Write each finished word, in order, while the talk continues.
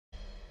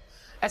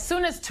As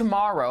soon as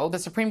tomorrow, the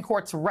Supreme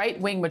Court's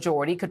right-wing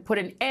majority could put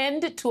an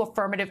end to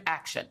affirmative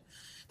action,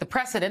 the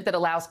precedent that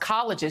allows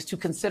colleges to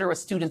consider a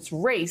student's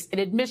race in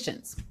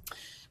admissions.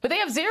 But they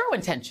have zero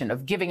intention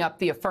of giving up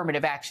the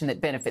affirmative action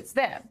that benefits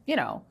them. You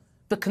know,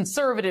 the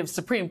conservative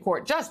Supreme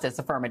Court justice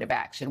affirmative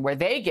action, where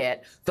they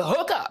get the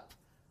hookup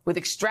with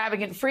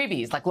extravagant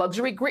freebies like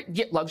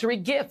luxury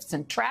gifts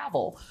and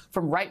travel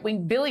from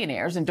right-wing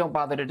billionaires, and don't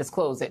bother to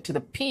disclose it to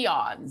the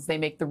peons they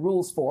make the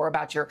rules for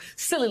about your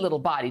silly little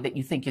body that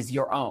you think is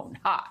your own.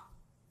 Ha!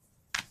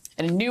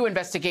 And a new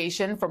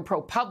investigation from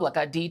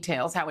ProPublica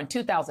details how in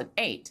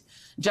 2008,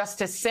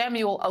 Justice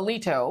Samuel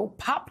Alito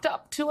popped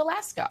up to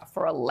Alaska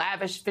for a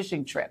lavish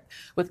fishing trip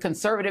with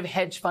conservative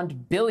hedge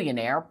fund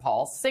billionaire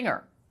Paul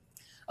Singer.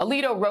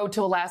 Alito rode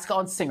to Alaska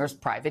on Singer's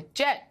private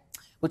jet,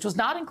 which was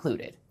not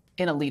included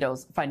in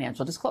Alito's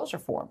financial disclosure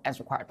form as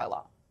required by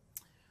law.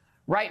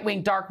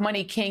 Right-wing dark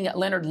money king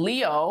Leonard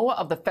Leo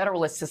of the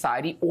Federalist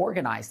Society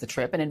organized the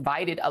trip and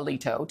invited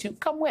Alito to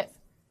come with.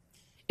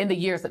 In the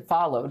years that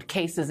followed,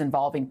 cases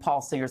involving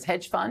Paul Singer's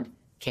hedge fund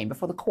came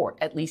before the court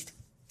at least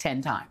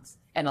 10 times.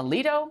 And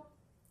Alito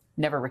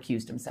never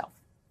recused himself,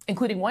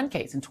 including one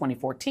case in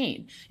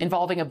 2014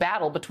 involving a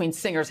battle between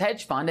Singer's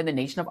hedge fund and the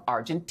nation of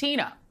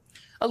Argentina.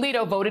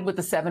 Alito voted with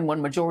the 7-1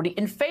 majority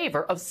in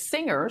favor of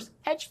Singer's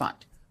hedge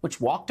fund,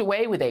 which walked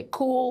away with a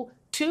cool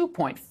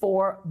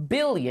 $2.4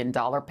 billion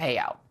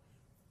payout.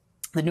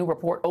 The new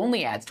report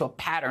only adds to a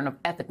pattern of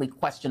ethically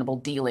questionable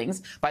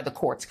dealings by the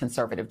court's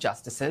conservative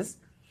justices.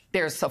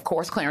 There's, of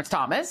course, Clarence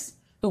Thomas,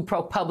 who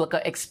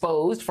ProPublica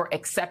exposed for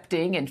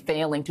accepting and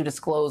failing to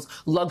disclose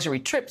luxury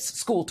trips,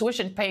 school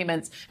tuition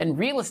payments, and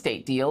real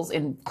estate deals,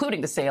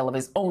 including the sale of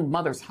his own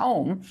mother's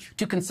home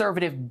to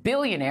conservative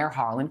billionaire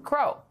Harlan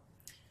Crow.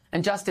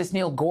 And Justice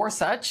Neil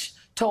Gorsuch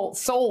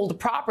sold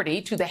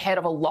property to the head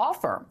of a law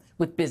firm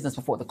with business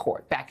before the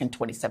court back in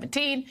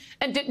 2017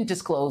 and didn't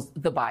disclose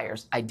the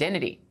buyer's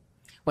identity.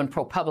 When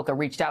ProPublica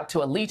reached out to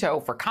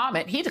Alito for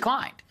comment, he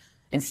declined.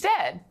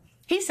 Instead,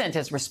 he sent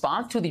his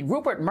response to the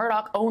Rupert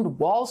Murdoch-owned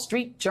Wall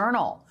Street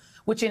Journal,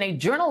 which in a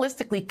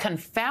journalistically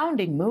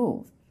confounding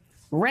move,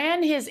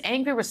 ran his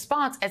angry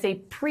response as a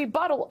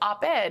pre-buttal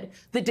op-ed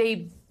the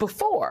day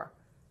before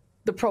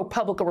the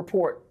ProPublica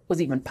report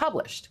was even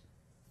published.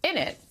 In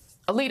it,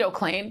 Alito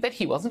claimed that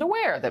he wasn't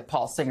aware that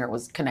Paul Singer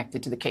was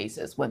connected to the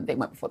cases when they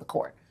went before the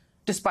court,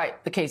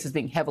 despite the cases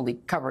being heavily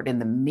covered in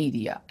the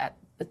media at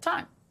the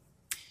time,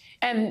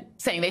 and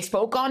saying they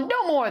spoke on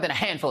no more than a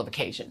handful of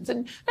occasions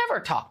and never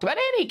talked about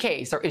any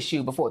case or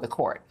issue before the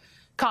court.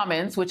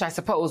 Comments which I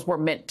suppose were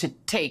meant to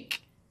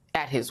take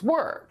at his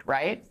word,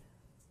 right?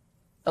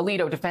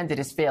 Alito defended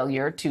his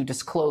failure to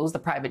disclose the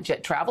private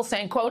jet travel,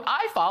 saying, quote,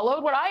 "I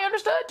followed what I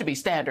understood to be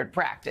standard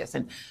practice,"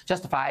 and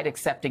justified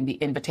accepting the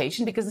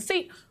invitation because the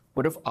seat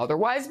would have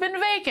otherwise been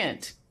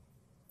vacant,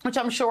 which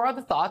I'm sure are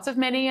the thoughts of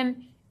many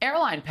an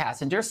airline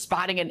passenger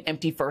spotting an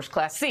empty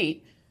first-class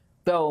seat,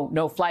 though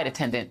no flight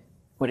attendant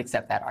would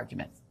accept that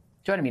argument.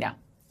 Joining me now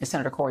is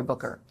Senator Cory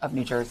Booker of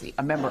New Jersey,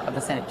 a member of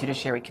the Senate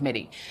Judiciary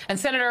Committee. And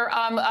Senator,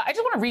 I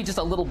just want to read just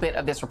a little bit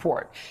of this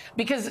report,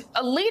 because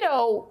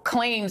Alito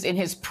claims in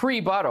his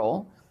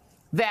pre-buttal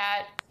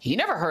that he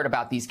never heard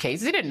about these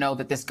cases. He didn't know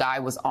that this guy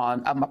was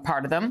on a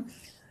part of them.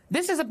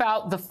 This is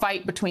about the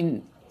fight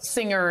between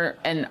Singer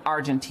and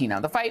Argentina.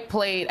 The fight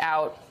played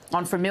out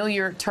on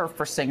familiar turf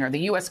for Singer, the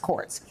U.S.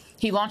 courts.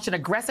 He launched an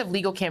aggressive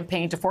legal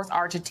campaign to force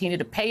Argentina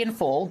to pay in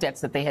full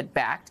debts that they had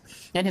backed,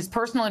 and his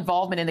personal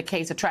involvement in the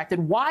case attracted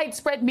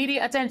widespread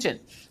media attention.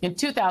 In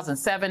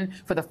 2007,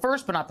 for the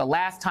first but not the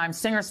last time,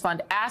 Singer's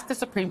fund asked the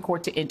Supreme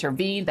Court to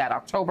intervene. That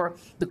October,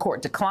 the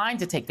court declined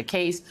to take the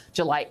case.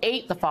 July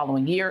 8th, the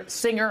following year,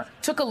 Singer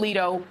took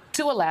Alito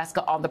to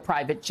Alaska on the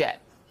private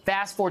jet.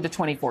 Fast forward to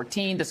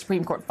 2014, the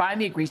Supreme Court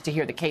finally agrees to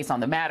hear the case on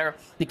the matter.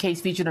 The case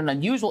featured an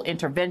unusual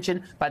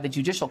intervention by the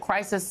Judicial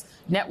Crisis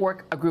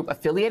Network, a group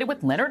affiliated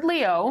with Leonard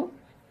Leo,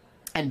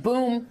 and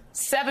boom,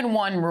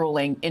 7-1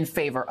 ruling in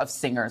favor of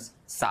Singer's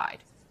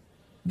side.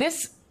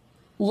 This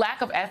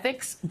lack of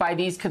ethics by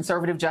these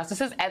conservative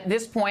justices at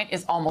this point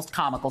is almost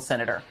comical,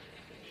 Senator.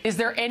 Is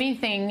there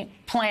anything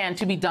planned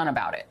to be done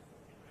about it?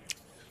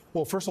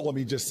 Well, first of all, let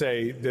me just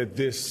say that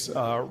this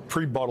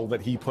pre-buttal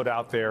that he put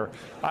out there,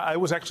 I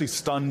was actually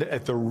stunned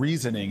at the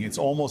reasoning. It's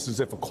almost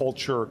as if a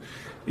culture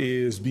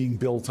is being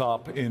built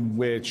up in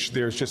which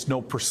there's just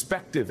no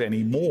perspective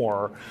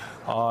anymore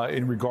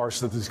in regards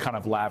to these kind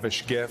of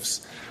lavish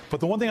gifts. But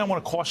the one thing I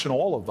want to caution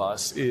all of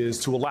us is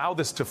to allow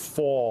this to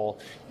fall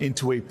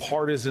into a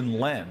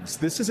partisan lens.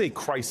 This is a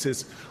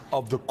crisis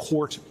of the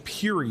court,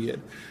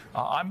 period.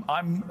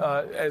 I'm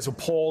as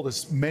appalled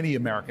as many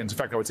Americans, in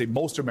fact, I would say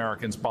most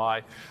Americans,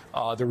 by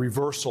the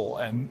reversal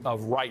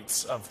of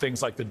rights of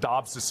things like the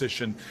Dobbs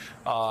decision,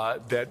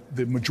 that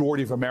the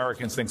majority of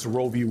Americans thinks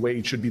Roe v.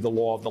 Wade should be the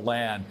law of the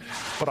land.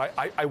 But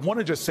I want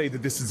to just say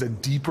that this is a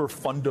deeper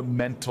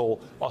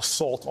fundamental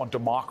assault on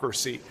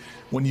democracy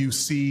when you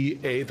see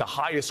the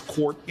highest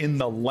court in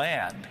the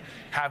land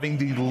having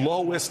the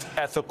lowest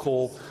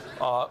ethical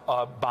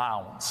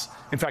bounds.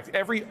 In fact,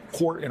 every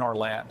court in our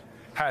land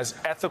has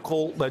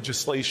ethical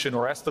legislation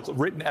or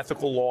written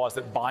ethical laws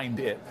that bind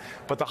it,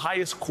 but the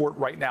highest court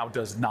right now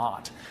does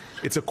not.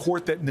 It's a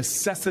court that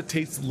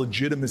necessitates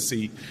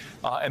legitimacy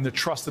and the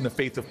trust and the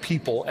faith of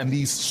people. And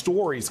these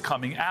stories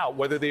coming out,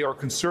 whether they are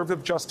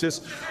conservative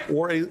justice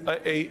or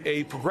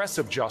a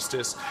progressive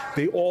justice,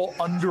 they all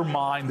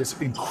undermine this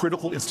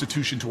critical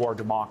institution to our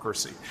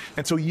democracy.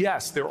 And so,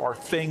 yes, there are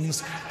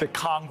things that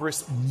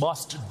Congress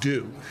must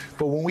do.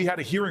 But when we had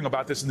a hearing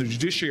about this in the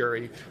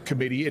Judiciary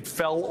Committee, it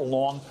fell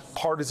along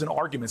partisan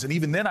arguments. And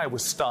even then I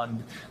was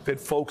stunned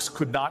that folks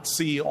could not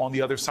see on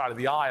the other side of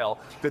the aisle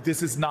that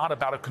this is not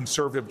about a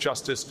conservative justice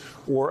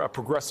or a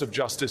progressive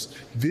justice.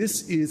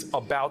 This is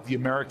about the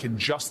American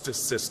justice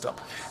system.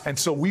 And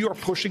so we are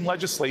pushing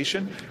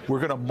legislation. We're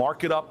going to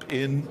mark it up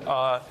in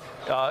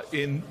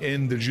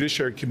the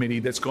Judiciary Committee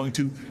that's going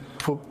to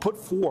put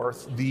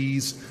forth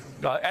these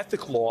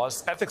ethics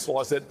laws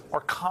that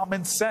are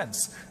common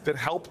sense, that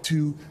help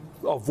to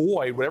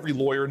avoid what every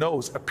lawyer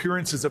knows,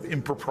 appearances of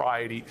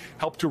impropriety,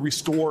 help to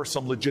restore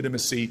some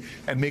legitimacy,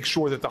 and make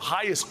sure that the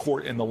highest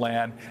court in the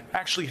land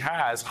actually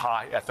has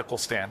high ethical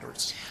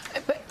standards.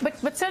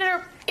 But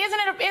Senator, isn't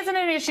it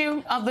an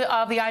issue of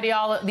the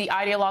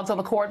ideologues on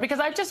the court?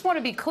 Because I just want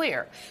to be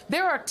clear.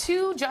 There are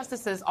two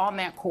justices on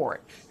that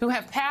court who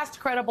have passed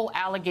credible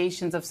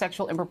allegations of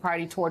sexual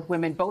impropriety toward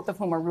women, both of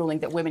whom are ruling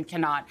that women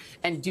cannot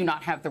and do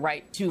not have the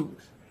right to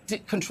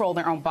control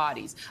their own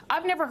bodies.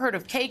 I've never heard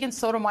of Kagan,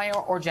 Sotomayor,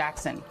 or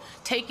Jackson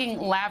taking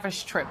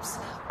lavish trips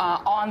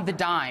on the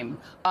dime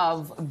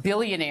of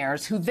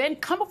billionaires who then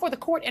come before the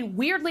court and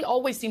weirdly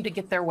always seem to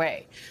get their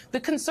way. The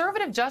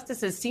conservative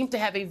justices seem to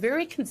have a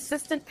very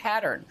consistent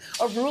pattern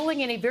of ruling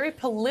in a very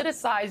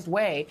politicized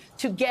way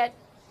to get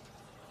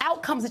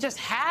outcomes that just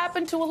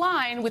happen to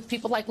align with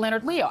people like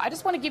Leonard Leo. I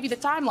just want to give you the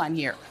timeline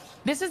here.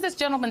 This is this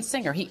gentleman,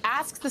 Singer. He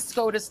asks the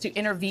SCOTUS to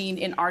intervene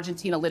in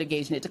Argentina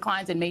litigation. It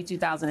declines in May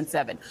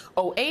 2007.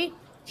 2008,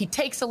 he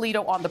takes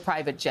Alito on the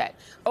private jet.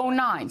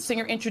 2009,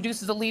 Singer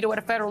introduces Alito at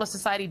a Federalist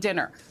Society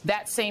dinner.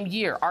 That same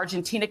year,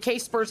 Argentina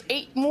case spurs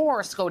 8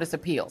 more SCOTUS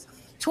appeals.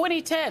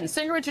 2010,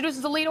 Singer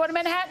introduces Alito at a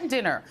Manhattan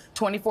dinner.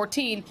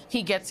 2014,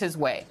 he gets his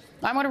way.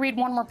 I'm going to read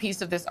one more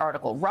piece of this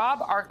article. Rob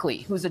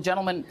Arkley, who's a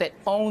gentleman that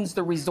owns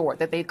the resort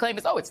that they claim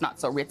is, oh, it's not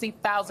so ritzy,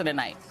 1,000 a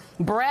night,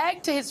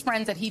 bragged to his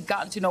friends that he'd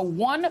gotten to know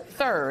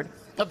 1/3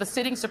 of the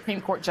sitting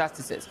Supreme Court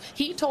justices.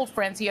 He told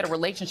friends he had a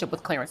relationship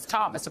with Clarence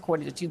Thomas,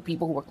 according to 2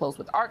 people who were close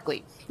with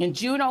Arkley. In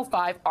June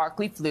 2005,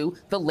 Arkley flew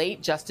the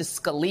late Justice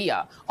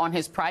Scalia on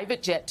his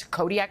private jet to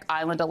Kodiak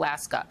Island,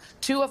 Alaska.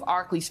 2 of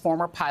Arkley's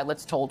former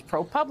pilots told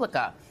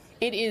ProPublica.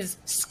 It is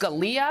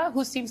Scalia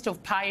who seems to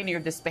have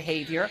pioneered this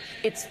behavior.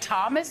 It's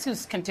Thomas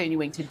who's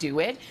continuing to do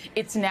it.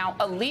 It's now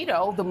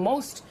Alito, the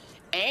most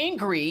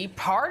angry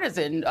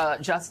partisan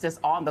justice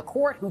on the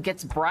court, who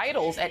gets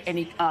bridles at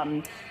any,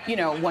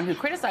 one who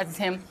criticizes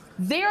him.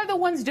 They're the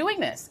ones doing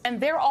this, and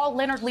they're all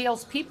Leonard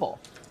Leo's people.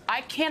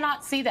 I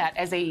cannot see that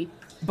as a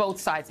both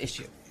sides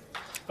issue.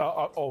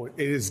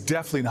 It is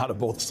definitely not a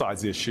both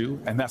sides issue,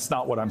 and that's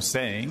not what I'm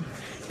saying.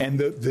 And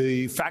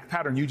the fact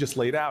pattern you just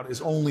laid out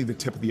is only the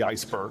tip of the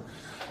iceberg.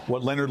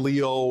 What Leonard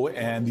Leo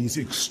and these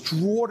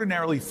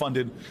extraordinarily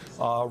funded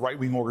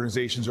right-wing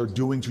organizations are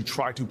doing to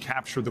try to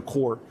capture the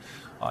court,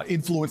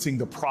 influencing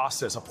the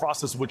process, a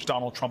process which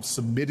Donald Trump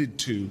submitted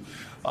to,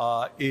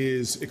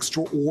 is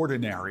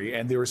extraordinary.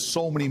 And there are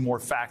so many more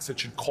facts that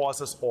should cause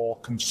us all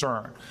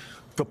concern.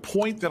 The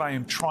point that I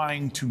am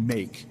trying to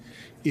make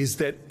is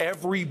that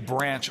every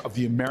branch of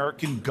the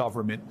American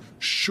government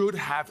should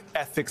have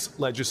ethics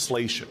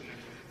legislation.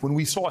 When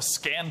we saw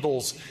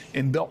scandals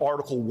in the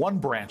Article 1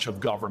 branch of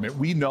government,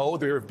 we know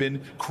there have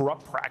been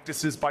corrupt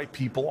practices by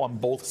people on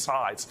both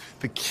sides.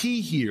 The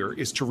key here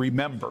is to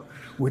remember,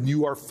 when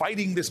you are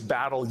fighting this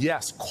battle,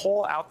 yes,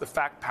 call out the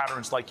fact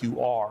patterns like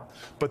you are,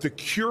 but the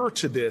cure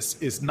to this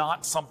is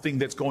not something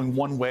that's going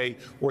one way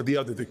or the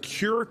other. The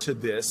cure to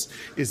this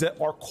is that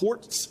our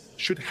courts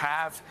should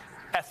have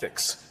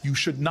ethics. You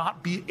should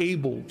not be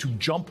able to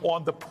jump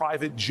on the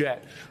private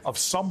jet of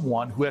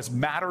someone who has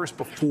matters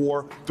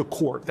before the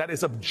court. That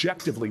is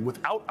objectively,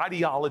 without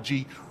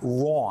ideology,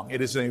 wrong.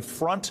 It is an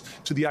affront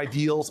to the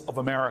ideals of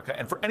America.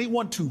 And for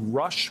anyone to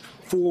rush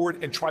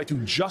forward and try to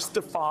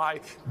justify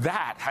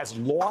that has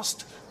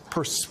lost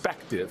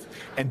perspective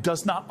and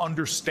does not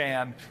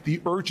understand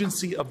the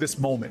urgency of this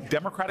moment.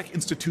 Democratic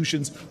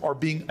institutions are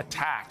being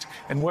attacked,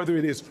 and whether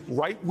it is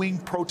right-wing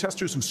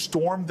protesters who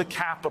stormed the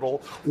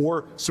Capitol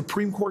or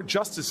Supreme Court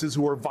justices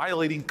who are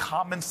violating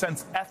common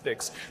sense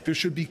ethics, there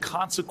should be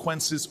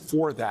consequences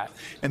for that.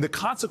 And the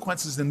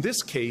consequences in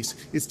this case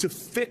is to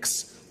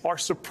fix our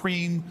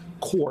Supreme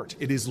Court.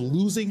 It is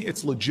losing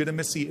its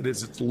legitimacy. It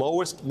is its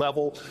lowest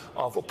level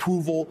of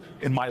approval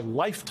in my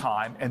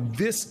lifetime, and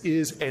this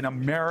is an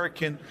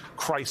American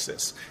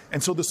crisis.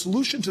 And so the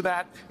solution to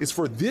that is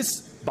for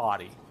this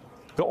body,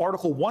 the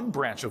Article 1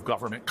 branch of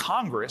government,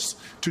 Congress,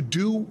 to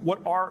do what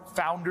our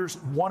founders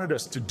wanted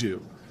us to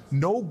do,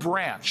 No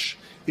branch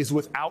is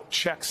without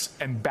checks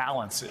and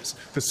balances.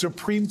 The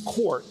Supreme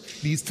Court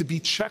needs to be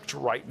checked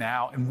right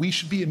now, and we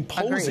should be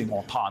imposing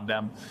upon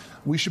them.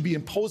 We should be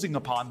imposing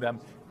upon them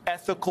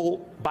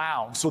ethical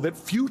bounds so that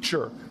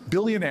future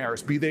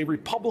billionaires, be they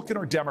Republican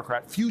or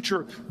Democrat,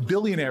 future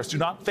billionaires do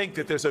not think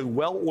that there's a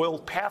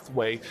well-oiled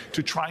pathway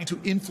to trying to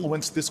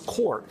influence this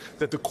court,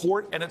 that the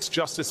court and its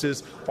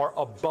justices are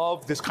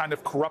above this kind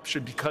of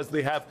corruption because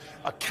they have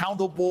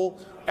accountable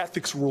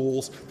ethics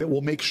rules that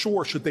will make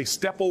sure, should they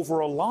step over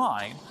a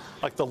line,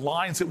 like the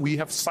lines that we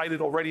have cited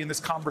already in this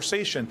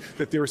conversation,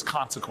 that there is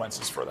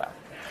consequences for that.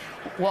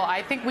 Well,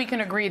 I think we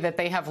can agree that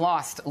they have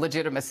lost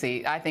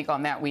legitimacy. I think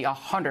on that we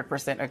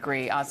 100%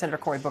 agree. Senator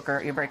Cory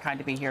Booker, you're very kind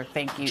to be here.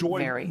 Thank you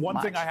very much.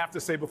 One thing I have to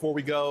say before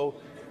we go,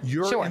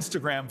 your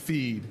Instagram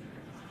feed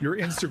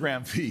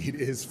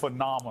is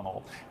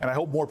phenomenal, and I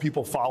hope more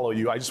people follow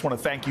you. I just want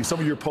to thank you. Some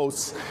of your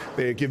posts,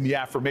 they give me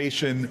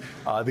affirmation,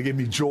 they give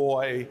me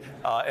joy,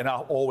 and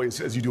I'll always,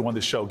 as you do on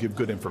this show, give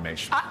good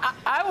information.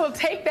 I will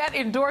take that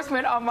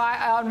endorsement on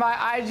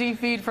my IG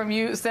feed from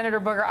you, Senator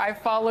Booker. I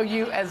follow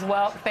you as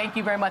well. Thank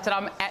you very much, and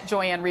I'm at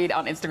Joy Reid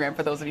on Instagram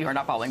for those of you who are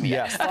not following me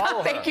yet. Yes,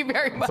 follow her. Thank you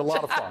very much. It's a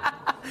lot of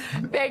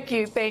fun. Thank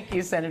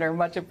you, Senator.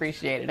 Much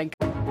appreciated.